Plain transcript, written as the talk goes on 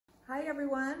Hi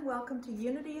everyone, welcome to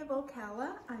Unity of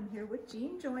Ocala. I'm here with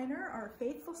Jean Joyner, our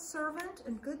faithful servant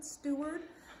and good steward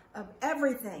of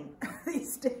everything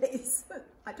these days.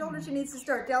 I told her she needs to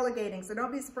start delegating, so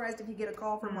don't be surprised if you get a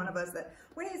call from one of us that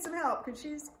we need some help, because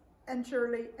she's and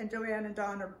Shirley and Joanne and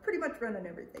Dawn are pretty much running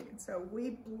everything. And so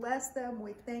we bless them,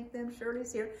 we thank them.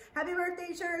 Shirley's here. Happy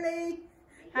birthday, Shirley!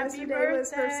 Happy Yesterday birthday.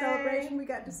 was her celebration. We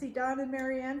got to see Dawn and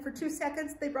Marianne for 2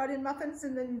 seconds. They brought in muffins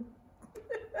and then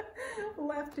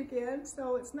left again.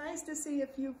 So it's nice to see a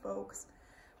few folks.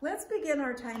 Let's begin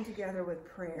our time together with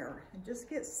prayer and just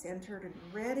get centered and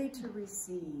ready to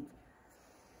receive.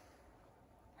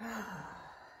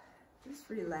 Just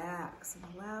relax and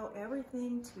allow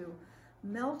everything to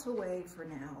melt away for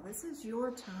now. This is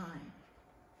your time.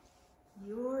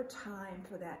 Your time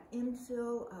for that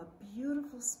infill of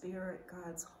beautiful spirit,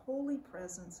 God's holy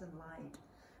presence and light,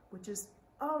 which is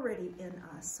already in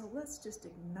us. So let's just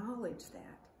acknowledge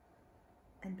that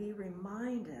and be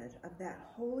reminded of that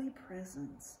holy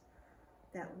presence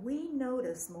that we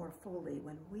notice more fully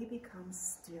when we become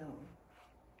still.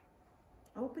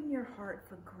 Open your heart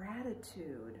for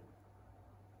gratitude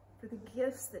for the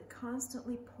gifts that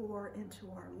constantly pour into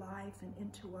our life and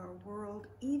into our world,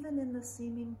 even in the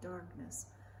seeming darkness.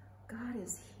 God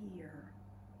is here,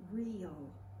 real,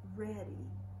 ready,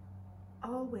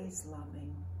 always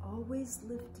loving, always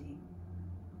lifting,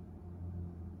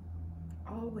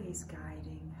 always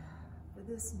guiding. For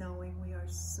this knowing, we are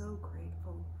so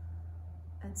grateful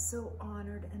and so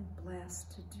honored and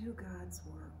blessed to do God's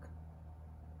work.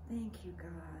 Thank you,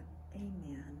 God.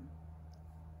 Amen.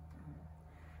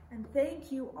 And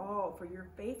thank you all for your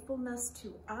faithfulness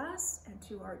to us and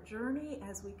to our journey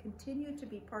as we continue to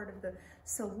be part of the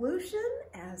solution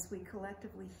as we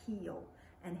collectively heal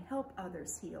and help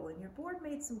others heal. And your board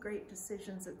made some great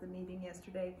decisions at the meeting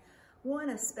yesterday.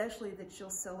 One especially that you'll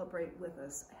celebrate with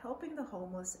us, helping the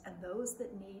homeless and those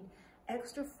that need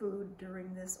extra food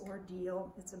during this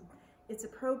ordeal. It's a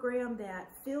program that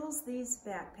fills these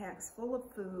backpacks full of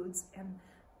foods, and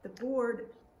the board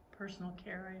Personal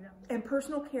care items. And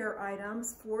personal care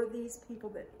items for these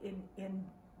people that in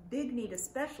big need,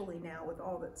 especially now with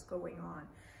all that's going on.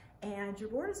 And your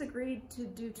board has agreed to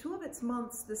do 2 of its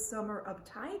months this summer of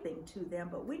tithing to them,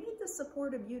 but we need the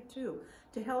support of you too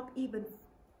to help even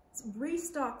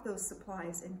restock those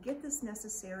supplies and get this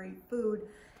necessary food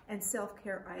and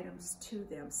self-care items to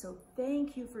them. So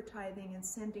thank you for tithing and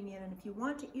sending in. And if you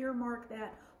want to earmark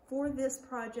that for this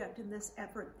project and this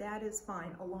effort, that is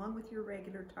fine, along with your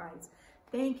regular tithes.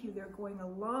 Thank you. They're going a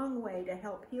long way to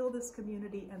help heal this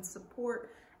community and support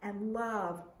and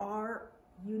love our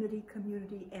Unity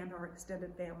community and our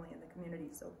extended family in the community.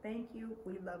 So thank you.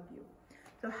 We love you.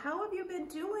 So how have you been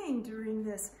doing during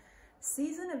this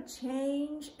season of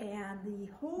change and the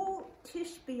whole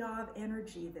Tish Be Av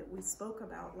energy that we spoke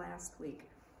about last week?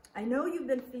 I know you've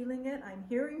been feeling it. I'm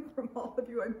hearing from all of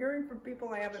you. I'm hearing from people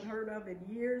I haven't heard of in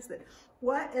years that,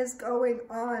 what is going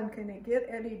on? Can it get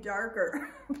any darker?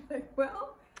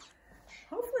 Well,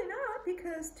 hopefully not,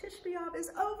 because Tish Be Av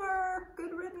is over.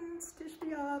 Good riddance, Tish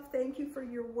Be Av. Thank you for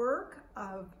your work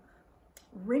of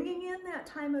ringing in that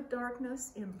time of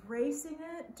darkness, embracing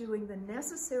it, doing the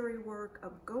necessary work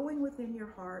of going within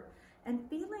your heart and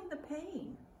feeling the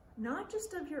pain, not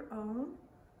just of your own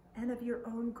and of your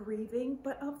own grieving,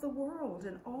 but of the world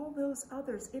and all those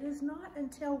others. It is not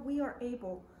until we are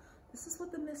able, this is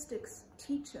what the mystics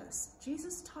teach us.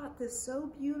 Jesus taught this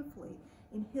so beautifully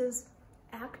in his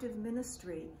active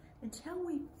ministry. Until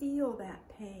we feel that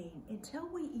pain, until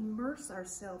we immerse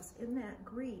ourselves in that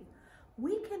grief,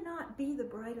 we cannot be the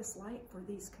brightest light for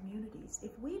these communities.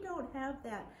 If we don't have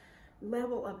that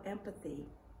level of empathy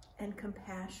and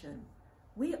compassion,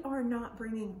 we are not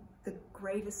bringing the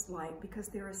greatest light, because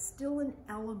there is still an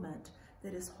element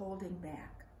that is holding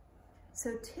back.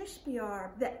 So Tish Be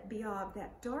Av,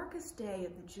 that darkest day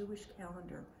of the Jewish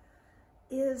calendar,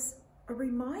 is a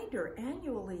reminder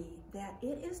annually that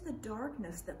it is the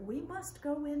darkness that we must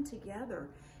go in together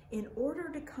in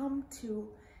order to come to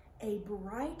a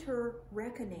brighter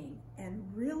reckoning and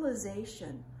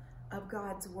realization of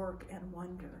God's work and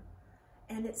wonder.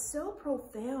 And it's so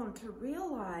profound to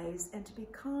realize and to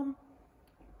become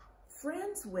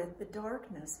friends with the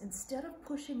darkness instead of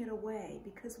pushing it away,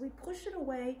 because we push it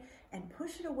away and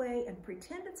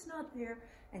pretend it's not there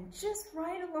and just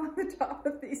ride along the top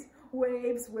of these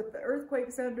waves with the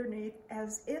earthquakes underneath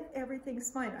as if everything's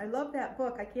fine. I love that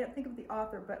book. I can't think of the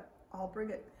author, but I'll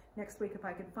bring it next week if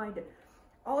I can find it.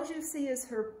 All you see is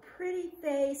her pretty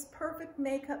face, perfect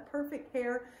makeup, perfect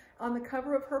hair on the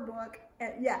cover of her book.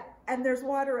 And yeah, and there's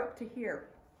water up to here.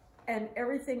 and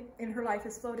everything in her life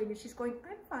is floating, and she's going,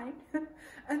 I'm fine.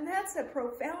 And that's a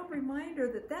profound reminder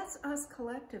that that's us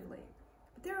collectively.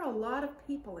 But there are a lot of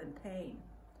people in pain.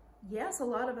 Yes, a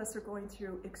lot of us are going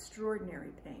through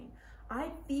extraordinary pain. I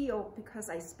feel, because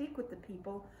I speak with the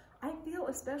people, I feel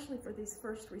especially for these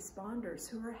first responders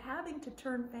who are having to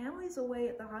turn families away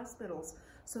at the hospitals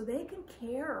so they can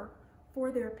care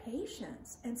for their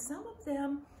patients. And some of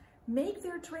them make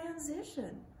their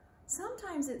transition.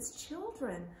 Sometimes it's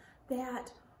children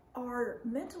that are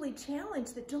mentally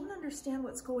challenged that don't understand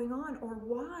what's going on or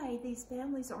why these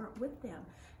families aren't with them.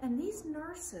 And these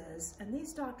nurses and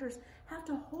these doctors have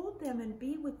to hold them and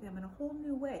be with them in a whole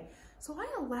new way. So I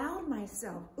allowed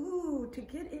myself, to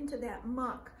get into that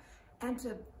muck and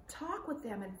to talk with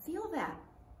them and feel that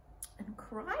and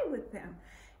cry with them.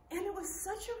 And it was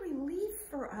such a relief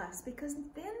for us, because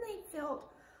then they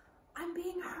felt, I'm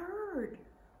being heard.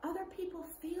 Other people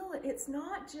feel it. It's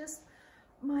not just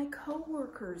my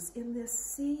coworkers in this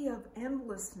sea of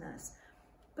endlessness,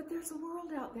 but there's a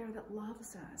world out there that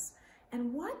loves us.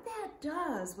 And what that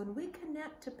does when we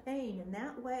connect to pain in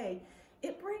that way,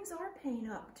 it brings our pain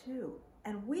up too,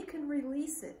 and we can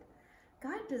release it.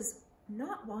 God does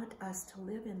not want us to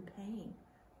live in pain.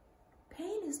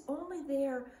 Pain is only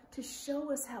there to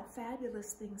show us how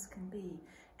fabulous things can be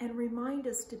and remind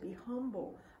us to be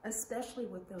humble, especially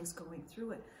with those going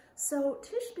through it. So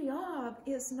Tish Be Av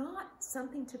is not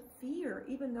something to fear,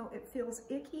 even though it feels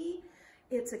icky.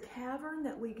 It's a cavern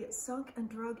that we get sunk and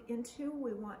drug into.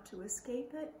 We want to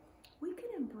escape it. We can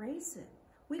embrace it.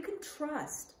 We can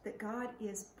trust that God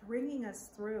is bringing us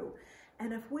through.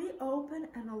 And if we open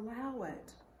and allow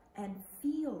it and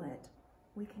feel it,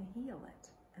 we can heal it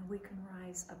and we can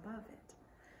rise above it.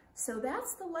 So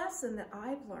that's the lesson that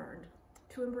I've learned,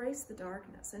 to embrace the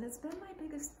darkness. And it's been my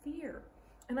biggest fear.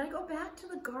 And I go back to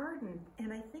the garden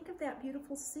and I think of that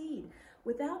beautiful seed.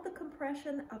 Without the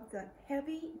compression of the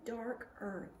heavy, dark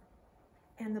earth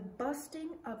and the busting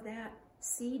of that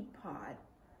seed pod,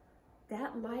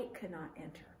 that light cannot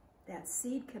enter. That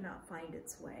seed cannot find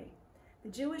its way. The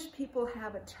Jewish people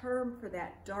have a term for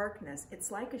that darkness.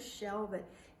 It's like a shell that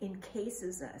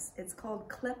encases us. It's called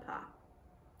klipa.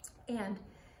 And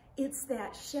it's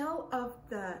that shell of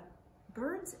the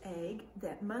bird's egg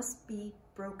that must be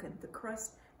broken. The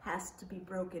crust has to be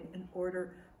broken in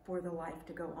order for the life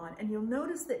to go on. And you'll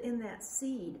notice that in that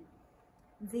seed,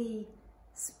 the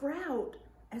sprout,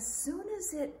 as soon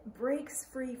as it breaks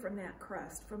free from that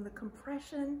crust, from the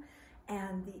compression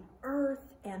and the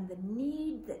earth and the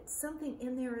need that something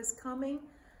in there is coming,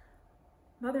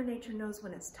 Mother Nature knows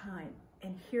when it's time.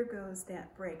 And here goes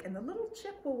that break. And the little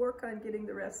chip will work on getting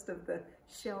the rest of the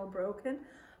shell broken.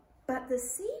 But the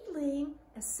seedling,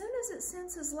 as soon as it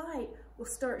senses light, will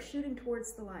start shooting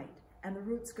towards the light. And the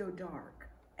roots go dark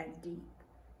and deep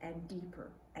and deeper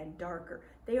and darker.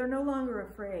 They are no longer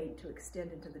afraid to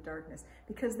extend into the darkness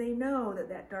because they know that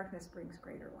that darkness brings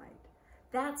greater light.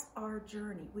 That's our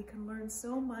journey. We can learn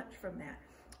so much from that.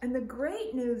 And the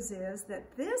great news is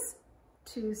that this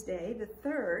Tuesday, the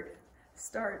 3rd,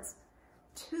 starts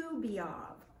To Be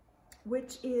Av,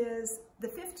 which is the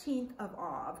 15th of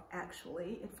Av,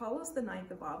 actually. It follows the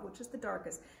 9th of Av, which is the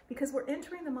darkest, because we're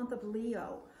entering the month of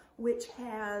Leo, which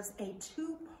has a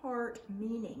 2-part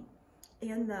meaning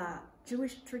in the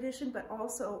Jewish tradition, but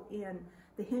also in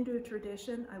the Hindu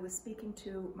tradition. I was speaking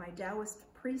to my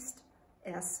Taoist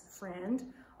priestess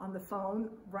friend on the phone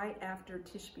right after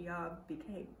Tish Be Av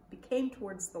became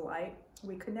towards the light.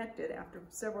 We connected after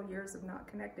several years of not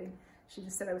connecting. She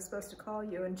just said I was supposed to call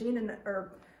you, and Jean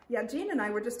and I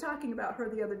were just talking about her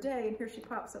the other day, and here she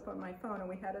pops up on my phone, and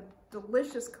we had a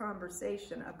delicious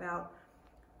conversation about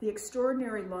the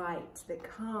extraordinary light that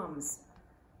comes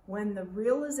when the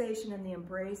realization and the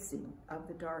embracing of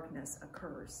the darkness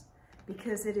occurs.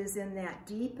 Because it is in that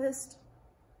deepest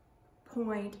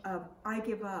point of, I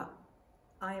give up.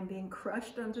 I am being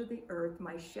crushed under the earth.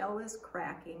 My shell is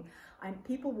cracking.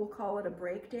 People will call it a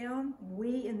breakdown.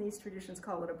 We in these traditions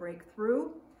call it a breakthrough,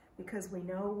 because we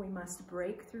know we must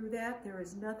break through that. There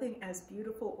is nothing as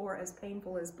beautiful or as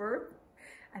painful as birth,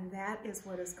 and that is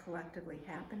what is collectively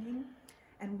happening.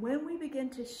 And when we begin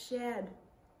to shed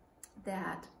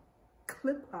that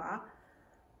klipa,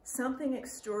 something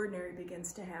extraordinary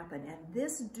begins to happen. And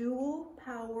this dual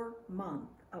power month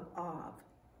of Av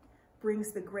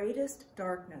brings the greatest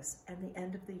darkness and the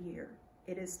end of the year.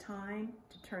 It is time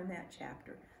to turn that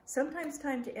chapter. Sometimes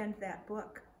time to end that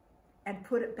book and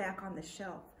put it back on the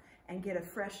shelf and get a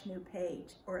fresh new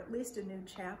page, or at least a new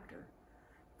chapter.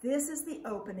 This is the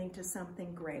opening to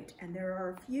something great, and there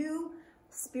are a few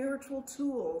spiritual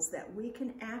tools that we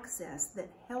can access that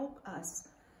help us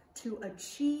to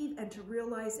achieve and to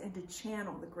realize and to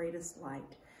channel the greatest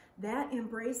light. That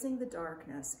embracing the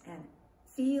darkness and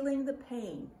feeling the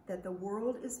pain that the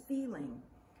world is feeling,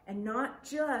 and not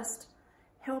just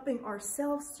helping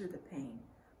ourselves through the pain,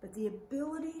 but the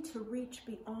ability to reach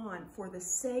beyond for the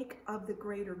sake of the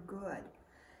greater good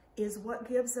is what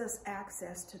gives us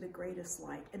access to the greatest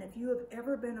light. And if you have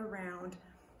ever been around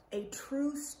a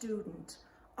true student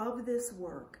of this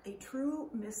work, a true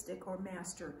mystic or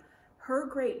master, her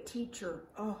great teacher,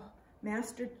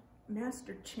 Master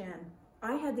Chen,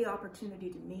 I had the opportunity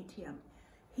to meet him.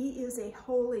 He is a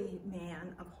holy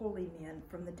man of holy men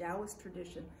from the Taoist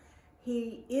tradition.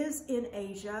 He is in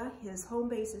Asia. His home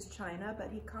base is China, but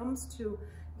he comes to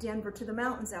Denver, to the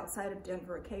mountains outside of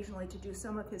Denver occasionally to do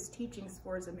some of his teachings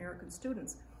for his American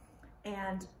students.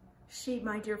 And she,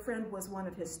 my dear friend, was one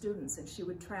of his students, and she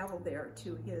would travel there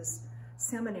to his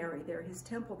seminary there, his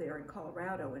temple there in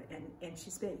Colorado, and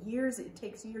she spent years, it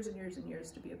takes years and years and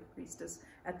years to be a priestess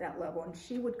at that level, and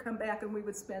she would come back and we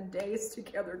would spend days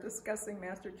together discussing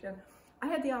Master Chen. I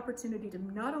had the opportunity to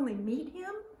not only meet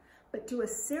him, but do a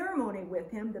ceremony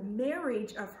with him, the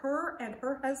marriage of her and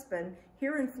her husband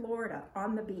here in Florida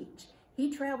on the beach. He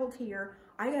traveled here,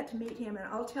 I got to meet him, and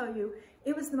I'll tell you,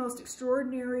 it was the most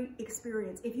extraordinary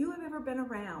experience. If you have ever been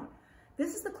around,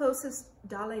 this is the closest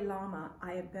Dalai Lama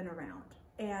I have been around,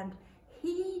 and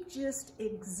he just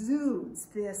exudes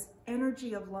this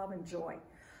energy of love and joy.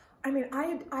 I mean,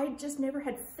 I just never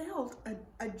had felt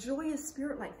a joyous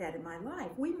spirit like that in my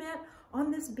life. We met on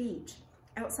this beach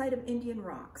outside of Indian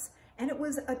Rocks, and it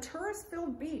was a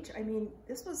tourist-filled beach. I mean,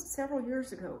 this was several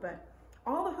years ago, but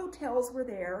all the hotels were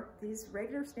there, these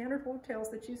regular standard hotels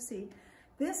that you see.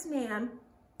 This man,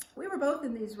 we were both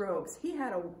in these robes. He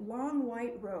had a long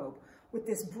white robe with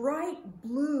this bright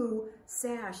blue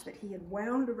sash that he had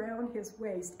wound around his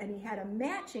waist, and he had a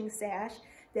matching sash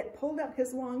that pulled up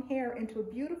his long hair into a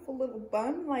beautiful little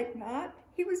bun-like knot.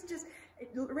 He was just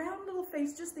a round little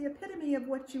face, just the epitome of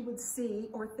what you would see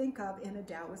or think of in a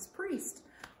Taoist priest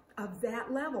of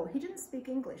that level. He didn't speak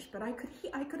English, but I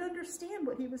could understand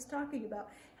what he was talking about.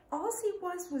 All he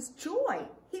was joy.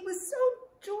 He was so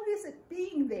joyous at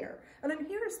being there. And then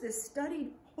here's this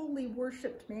studied, holy,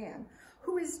 worshipped man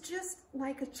who is just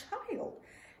like a child.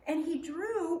 And he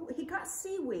got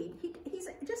seaweed. He's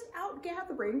just out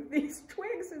gathering these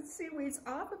twigs and seaweeds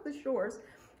off of the shores,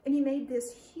 and he made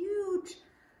this huge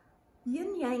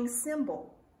yin-yang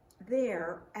symbol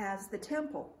there as the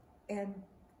temple, and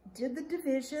did the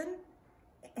division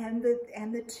and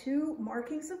the two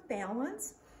markings of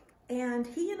balance, and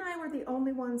he and I were the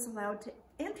only ones allowed to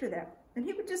enter that. And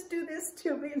he would just do this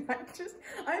to me, and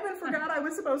I even forgot I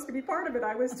was supposed to be part of it.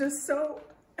 I was just so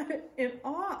in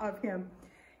awe of him.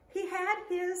 He had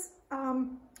his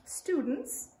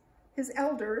students, his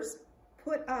elders,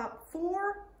 put up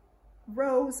 4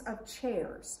 rows of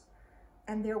chairs,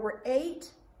 and there were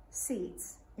 8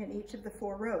 seats in each of the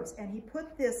 4 rows. And he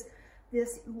put this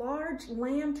large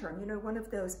lantern, you know, one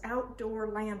of those outdoor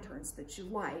lanterns that you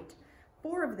light,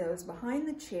 4 of those behind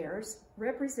the chairs,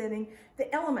 representing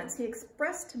the elements. He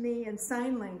expressed to me in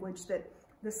sign language that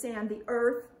the sand, the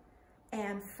earth,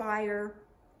 and fire,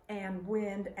 and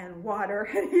wind, and water,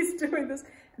 and he's doing this.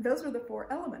 Those were the 4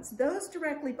 elements. Those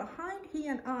directly behind he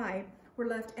and I were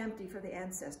left empty for the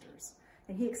ancestors.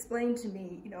 And he explained to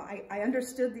me, you know, I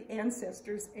understood the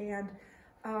ancestors, and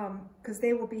because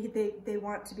they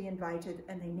want to be invited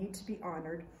and they need to be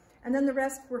honored. And then the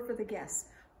rest were for the guests.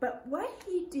 But what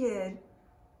he did,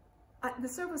 the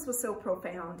service was so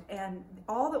profound, and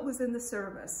all that was in the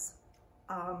service,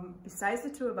 besides the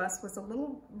 2 of us, was a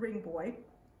little ring boy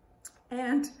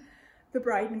and the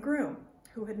bride and groom,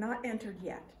 who had not entered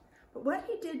yet. But what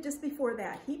he did just before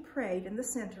that, he prayed in the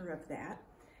center of that,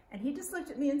 and he just looked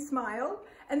at me and smiled,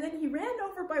 and then he ran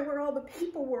over by where all the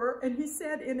people were, and he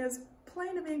said in as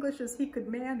plain of English as he could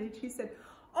manage, he said,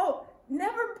 "Oh,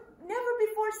 never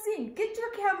before seen. Get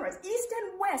your cameras. East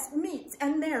and West meets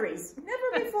and marries.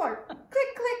 Never before." Click,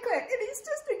 click, click. And he's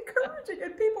just encouraging,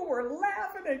 and people were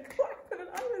laughing and clapping, and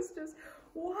I was just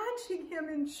watching him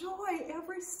enjoy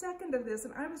every second of this.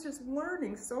 And I was just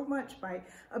learning so much by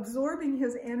absorbing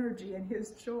his energy and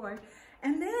his joy.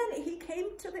 And then he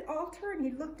came to the altar and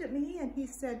he looked at me and he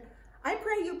said, "I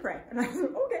pray, you pray." And I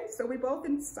said, "Okay." So we both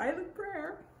in silent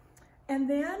prayer. And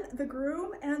then the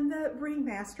groom and the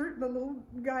ringmaster, the little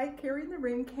guy carrying the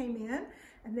ring, came in,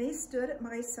 and they stood at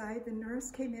my side. The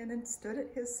nurse came in and stood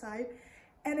at his side.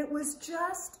 And it was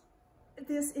just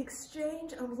this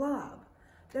exchange of love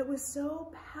that was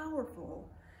so powerful.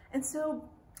 And so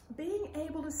being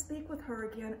able to speak with her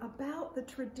again about the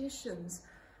traditions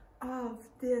of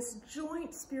this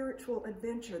joint spiritual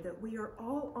adventure that we are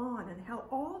all on, and how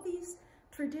all these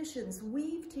traditions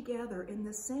weave together in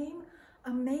the same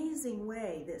amazing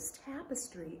way, this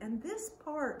tapestry. And this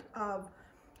part of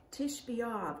Tish Be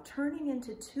Av turning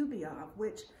into Tu Be Av,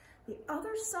 which the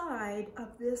other side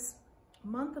of this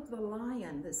month of the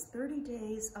lion, this 30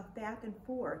 days of back and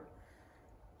forth,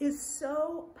 is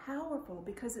so powerful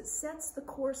because it sets the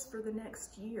course for the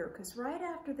next year. Because right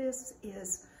after this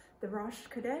is the Rosh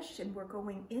Chodesh, and we're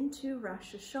going into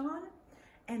Rosh Hashanah,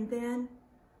 and then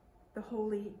the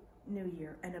Holy New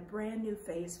Year, and a brand new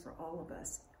phase for all of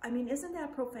us. I mean, isn't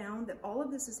that profound that all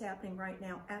of this is happening right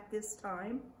now at this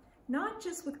time? Not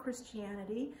just with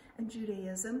Christianity and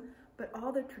Judaism, but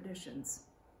all the traditions.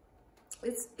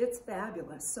 It's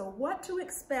fabulous. So what to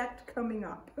expect coming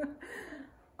up?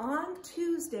 On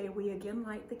Tuesday, we again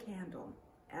light the candle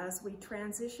as we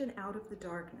transition out of the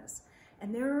darkness.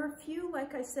 And there are a few,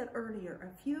 like I said earlier,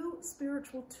 a few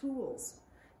spiritual tools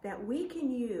that we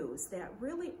can use that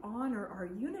really honor our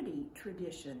unity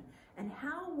tradition and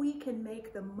how we can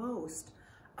make the most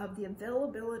of the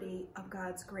availability of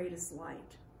God's greatest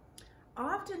light.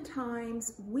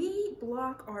 Oftentimes, we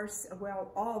block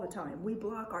all the time, we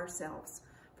block ourselves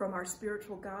from our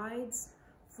spiritual guides,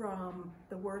 from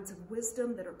the words of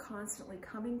wisdom that are constantly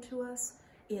coming to us.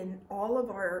 In all of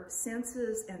our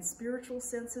senses and spiritual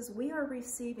senses, we are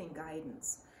receiving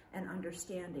guidance and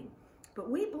understanding. But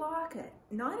we block it,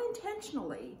 not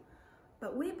intentionally,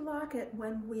 but we block it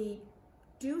when we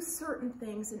do certain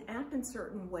things and act in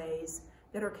certain ways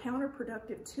that are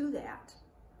counterproductive to that.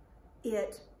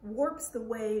 It warps the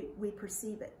way we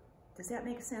perceive it. Does that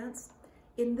make sense?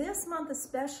 In this month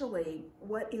especially,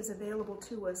 what is available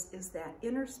to us is that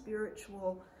inner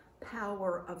spiritual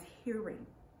power of hearing.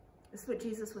 This is what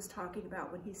Jesus was talking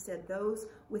about when he said, those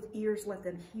with ears, let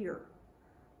them hear,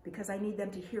 because I need them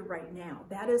to hear right now.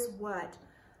 That is what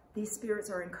these spirits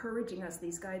are encouraging us,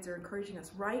 these guides are encouraging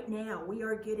us. Right now, we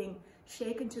are getting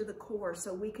shaken to the core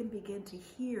so we can begin to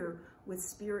hear with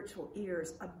spiritual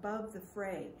ears above the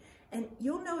fray. And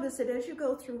you'll notice that as you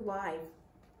go through life,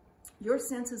 your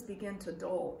senses begin to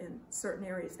dull in certain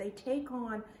areas. They take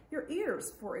on your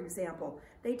ears, for example.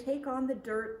 They take on the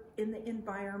dirt in the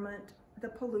environment, the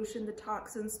pollution, the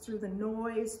toxins, through the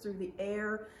noise, through the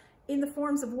air, in the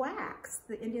forms of wax.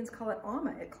 The Indians call it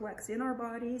ama. It collects in our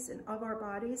bodies and of our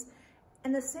bodies.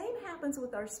 And the same happens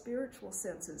with our spiritual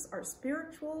senses, our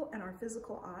spiritual and our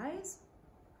physical eyes.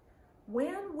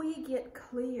 When we get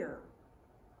clear,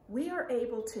 we are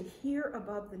able to hear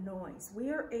above the noise. We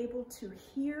are able to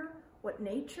hear what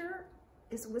nature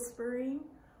is whispering,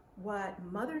 what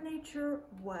Mother Nature,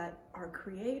 what our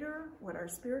Creator, what our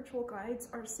spiritual guides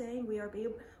are saying.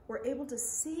 We're able to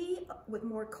see with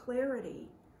more clarity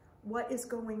what is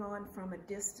going on from a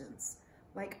distance.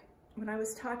 Like when I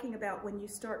was talking about when you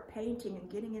start painting and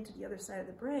getting into the other side of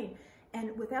the brain,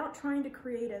 and without trying to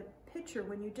create a picture,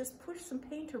 when you just push some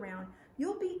paint around,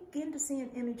 you'll begin to see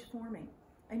an image forming.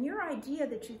 And your idea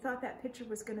that you thought that picture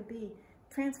was going to be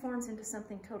transforms into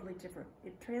something totally different.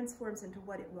 It transforms into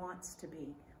what it wants to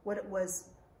be, what it was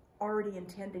already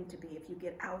intending to be if you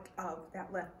get out of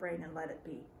that left brain and let it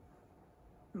be.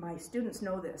 My students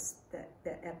know this, that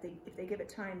if they give it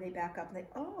time, they back up and they,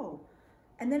 oh,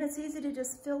 and then it's easy to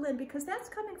just fill in because that's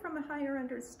coming from a higher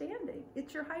understanding.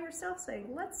 It's your higher self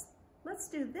saying, let's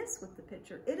do this with the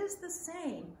picture. It is the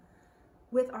same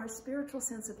with our spiritual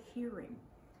sense of hearing.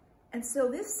 And so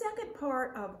this second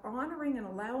part of honoring and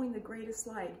allowing the greatest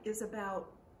light is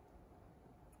about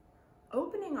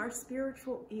opening our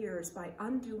spiritual ears by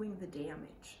undoing the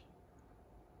damage.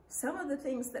 Some of the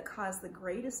things that cause the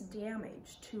greatest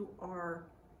damage to our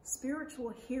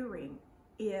spiritual hearing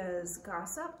is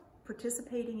gossip,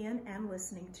 participating in and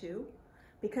listening to,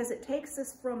 because it takes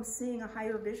us from seeing a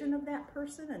higher vision of that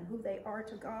person and who they are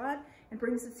to God and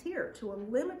brings us here to a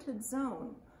limited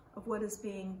zone of what is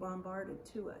being bombarded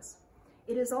to us.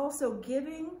 It is also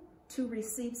giving to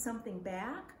receive something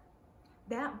back.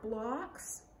 That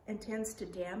blocks and tends to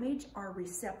damage our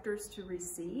receptors to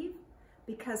receive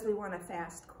because we want to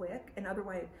fast quick. And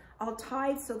otherwise, I'll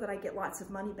tithe so that I get lots of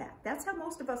money back. That's how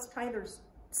most of us tithers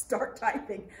start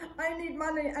tithing. I need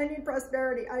money, I need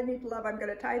prosperity, I need love, I'm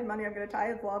going to tithe money, I'm going to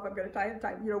tithe love, I'm going to tithe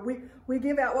time. You know, we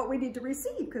give out what we need to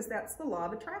receive because that's the law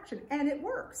of attraction, and it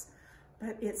works.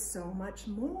 But it's so much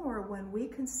more when we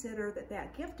consider that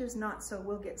that gift is not so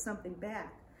we'll get something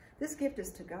back. This gift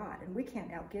is to God, and we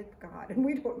can't outgive God, and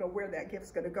we don't know where that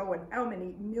gift's going to go and how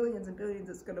many millions and billions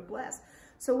it's going to bless.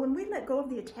 So when we let go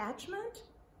of the attachment,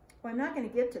 well, I'm not going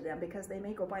to give to them because they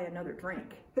may go buy another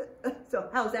drink. So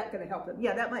how's that going to help them?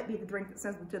 Yeah, that might be the drink that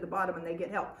sends them to the bottom and they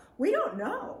get help. We don't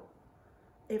know.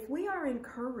 if we are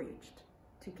encouraged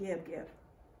to give,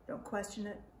 don't question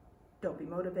it, don't be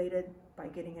motivated by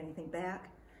getting anything back,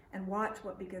 and watch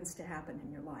what begins to happen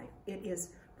in your life. It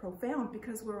is profound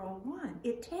because we're all one.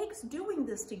 It takes doing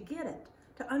this to get it,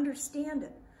 to understand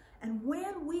it. And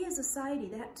when we as a society,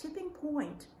 that tipping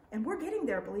point, and we're getting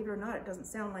there, believe it or not, it doesn't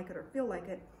sound like it or feel like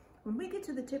it, when we get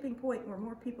to the tipping point where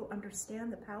more people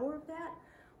understand the power of that,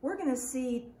 we're going to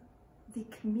see the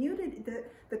community,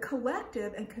 the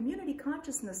collective and community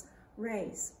consciousness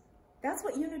raise. That's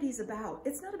what unity is about.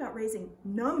 It's not about raising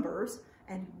numbers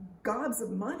and gobs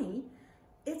of money.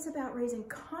 It's about raising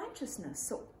consciousness.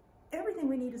 So everything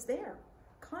we need is there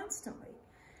constantly.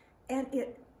 And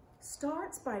it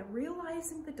starts by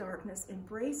realizing the darkness,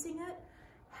 embracing it,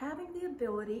 having the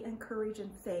ability and courage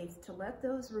and faith to let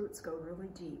those roots go really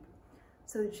deep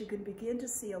so that you can begin to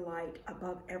see a light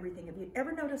above everything. Have you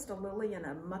ever noticed a lily in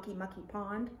a mucky, mucky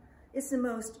pond? It's the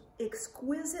most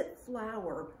exquisite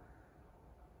flower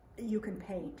you can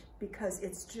paint because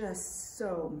it's just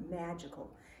so magical.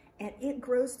 And it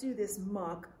grows through this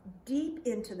muck deep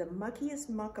into the muckiest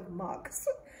muck of mucks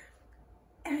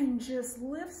and just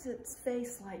lifts its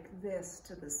face like this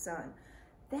to the sun.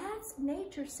 That's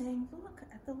nature saying, look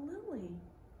at the lily.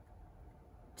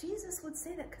 Jesus would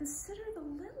say that, consider the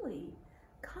lily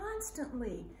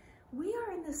constantly. We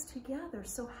are in this together,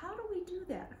 so how do we do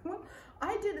that? Well,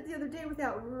 I did it the other day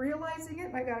without realizing it,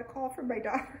 and I got a call from my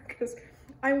daughter because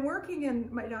I'm working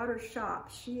in my daughter's shop.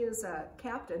 She is a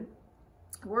captain,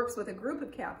 works with a group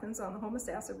of captains on the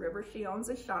Homosassa River. She owns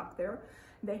a shop there.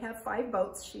 They have 5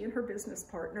 boats, she and her business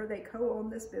partner. They co-own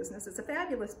this business. It's a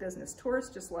fabulous business.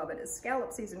 Tourists just love it. It's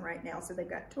scallop season right now, so they've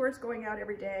got tourists going out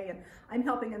every day, and I'm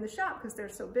helping in the shop because they're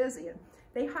so busy. And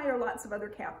they hire lots of other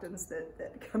captains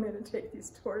that come in and take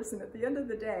these tours, and at the end of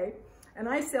the day, and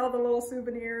I sell the little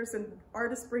souvenirs, and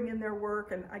artists bring in their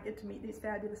work, and I get to meet these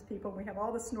fabulous people. We have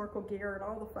all the snorkel gear and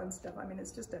all the fun stuff. I mean,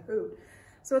 it's just a hoot.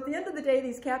 So at the end of the day,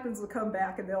 these captains will come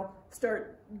back and they'll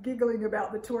start giggling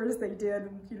about the tours they did.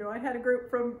 And, you know, I had a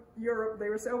group from Europe. They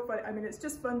were so fun. I mean, it's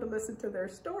just fun to listen to their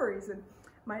stories. And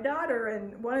my daughter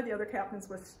and one of the other captains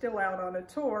was still out on a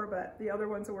tour, but the other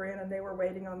ones were in and they were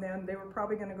waiting on them. They were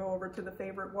probably going to go over to the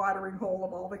favorite watering hole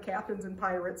of all the captains and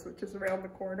pirates, which is around the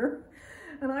corner.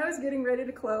 And I was getting ready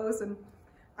to close, and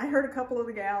I heard a couple of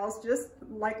the gals, just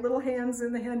like little hens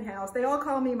in the hen house. They all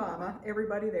call me Mama.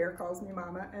 Everybody there calls me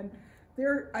Mama. And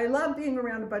I love being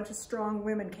around a bunch of strong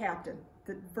women captain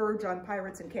that verge on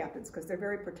pirates and captains because they're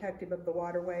very protective of the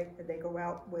waterway, and they go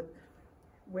out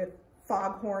with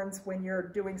foghorns when you're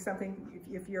doing something,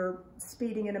 if you're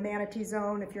speeding in a manatee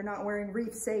zone, if you're not wearing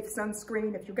reef safe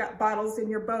sunscreen, if you've got bottles in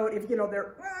your boat, if you know,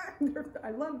 I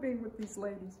love being with these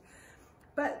ladies.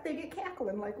 But they get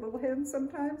cackling like little hens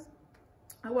sometimes.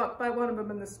 I walked by one of them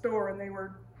in the store and they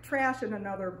were trashing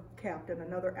another captain,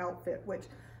 another outfit, which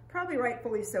probably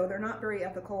rightfully so. They're not very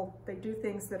ethical. They do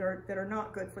things that are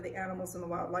not good for the animals and the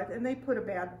wildlife, and they put a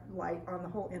bad light on the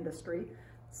whole industry.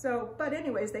 So, but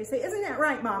anyways, they say, "Isn't that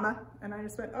right, Mama?" And I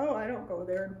just went, "Oh, I don't go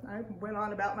there." And I went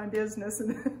on about my business,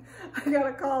 and I got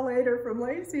a call later from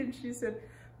Lacey, and she said,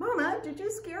 "Mama, did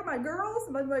you scare my girls?"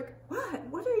 And I'm like, "What?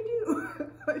 What did I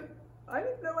do?" I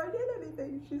didn't know I did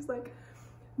anything. She's like,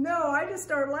 "No, I just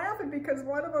started laughing because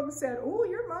one of them said, 'Oh,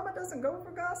 your mama doesn't go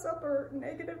for gossip or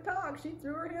negative talk.' She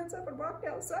threw her hands up and walked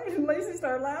outside." And Lacey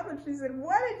started laughing. She said,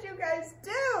 "What did you guys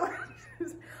do?" She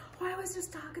said, "Oh, I was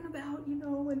just talking about, you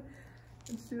know," and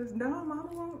she goes, "No, Mama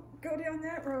won't go down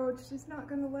that road. She's not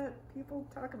going to let people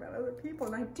talk about other people."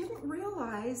 And I didn't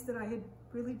realize that I had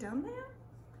really done that.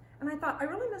 And I thought, I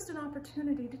really missed an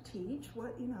opportunity to teach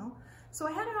what, you know. So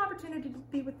I had an opportunity to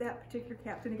be with that particular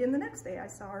captain again the next day. I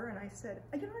saw her and I said,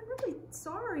 "You know, I'm really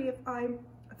sorry if I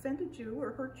offended you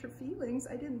or hurt your feelings.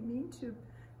 I didn't mean to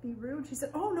be rude." She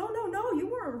said, "Oh, no, no, no, you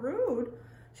weren't rude."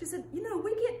 She said, "You know,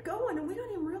 we get going and we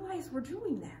don't even realize we're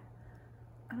doing that."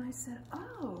 And I said,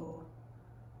 "Oh."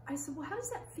 I said, "Well, how does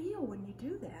that feel when you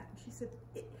do that?" And she said,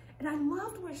 and I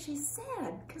loved what she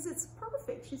said because it's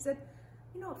perfect. She said,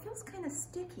 "You know, it feels kind of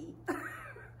sticky,"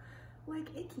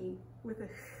 like icky with a,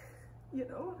 you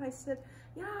know. And I said,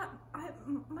 "Yeah,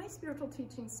 my spiritual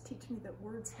teachings teach me that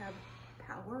words have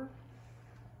power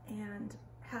and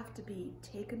have to be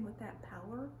taken with that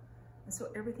power. And so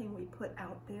everything we put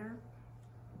out there,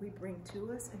 we bring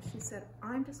to us." And she said,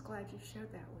 "I'm just glad you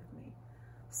shared that with me."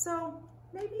 So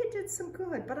maybe it did some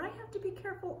good, but I have to be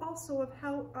careful also of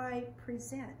how I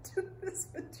present this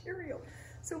material.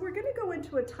 So we're going to go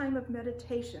into a time of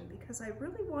meditation because I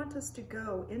really want us to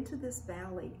go into this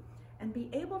valley and be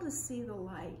able to see the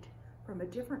light from a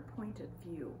different point of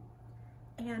view.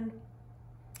 And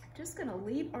I'm just going to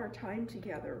leave our time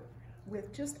together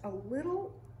with just a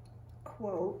little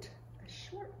quote, a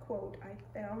short quote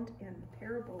I found in the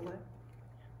parabola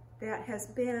that has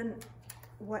been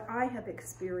what I have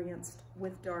experienced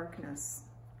with darkness.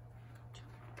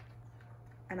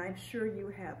 And I'm sure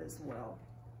you have as well.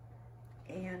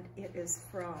 And it is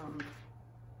from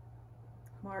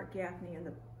Mark Gaffney and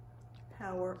the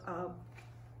Power of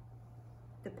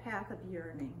the Path of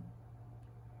Yearning.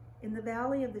 In the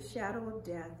valley of the shadow of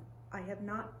death, I have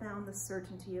not found the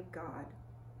certainty of God.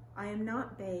 I am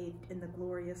not bathed in the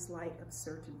glorious light of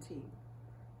certainty.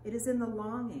 It is in the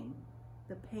longing,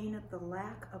 the pain of the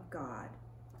lack of God,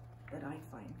 that I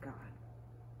find God.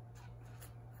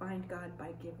 Find God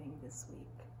by giving this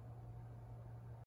week.